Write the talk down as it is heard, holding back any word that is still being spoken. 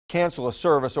cancel a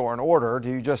service or an order? Do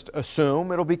you just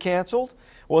assume it'll be canceled?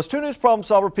 Well, as 2 News problem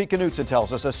solver Pete Knutson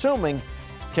tells us, assuming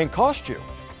can cost you.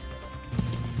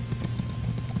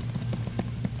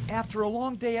 After a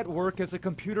long day at work as a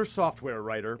computer software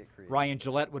writer, Ryan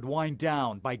Gillette would wind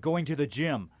down by going to the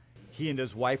gym. He and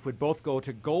his wife would both go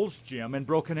to Gold's Gym in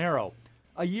Broken Arrow.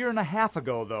 A year and a half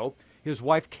ago, though, his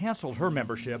wife canceled her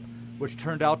membership, which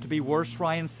turned out to be worse,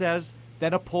 Ryan says,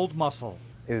 than a pulled muscle.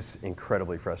 It was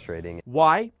incredibly frustrating.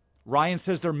 Why? Ryan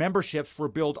says their memberships were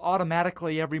billed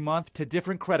automatically every month to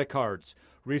different credit cards.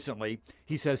 Recently,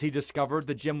 he says he discovered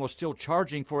the gym was still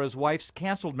charging for his wife's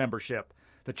canceled membership.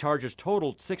 The charges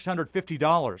totaled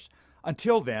 $650.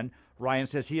 Until then, Ryan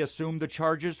says he assumed the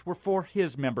charges were for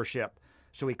his membership.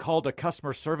 So he called a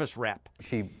customer service rep.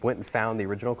 She went and found the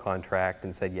original contract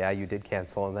and said, yeah, you did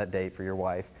cancel on that date for your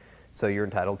wife, so you're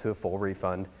entitled to a full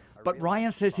refund. But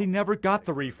Ryan says he never got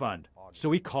the refund,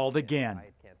 so he called again.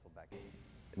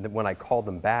 When I called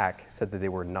them back, said that they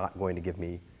were not going to give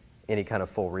me any kind of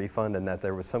full refund and that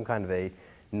there was some kind of a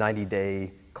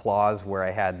 90-day clause where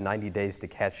I had 90 days to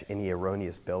catch any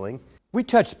erroneous billing. We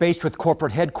touched base with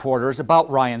corporate headquarters about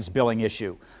Ryan's billing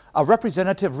issue. A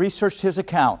representative researched his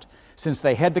account. Since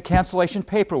they had the cancellation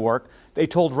paperwork, they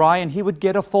told Ryan he would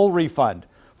get a full refund.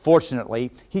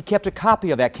 Fortunately, he kept a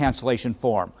copy of that cancellation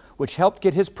form, which helped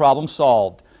get his problem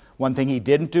solved. One thing he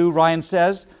didn't do, Ryan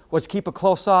says, was keep a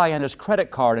close eye on his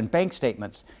credit card and bank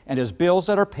statements and his bills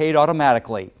that are paid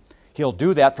automatically. He'll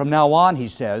do that from now on, he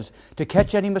says, to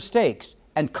catch any mistakes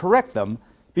and correct them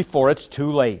before it's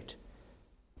too late.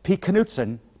 Pete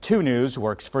Knutson, 2 News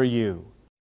works for you.